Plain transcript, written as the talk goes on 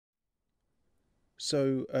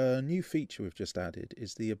So a new feature we've just added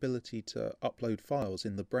is the ability to upload files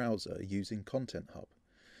in the browser using Content Hub.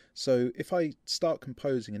 So if I start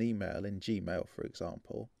composing an email in Gmail, for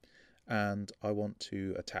example, and I want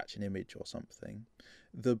to attach an image or something,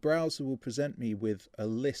 the browser will present me with a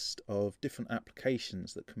list of different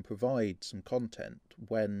applications that can provide some content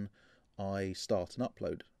when I start an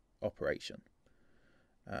upload operation.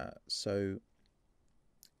 So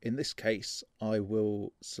in this case, I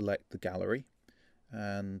will select the gallery,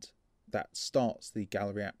 and that starts the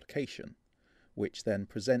gallery application, which then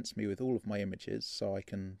presents me with all of my images, so I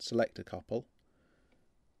can select a couple,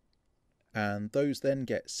 and those then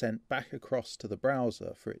get sent back across to the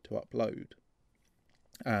browser for it to upload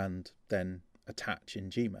and then attach in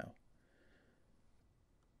Gmail.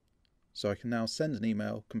 So I can now send an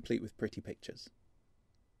email complete with pretty pictures.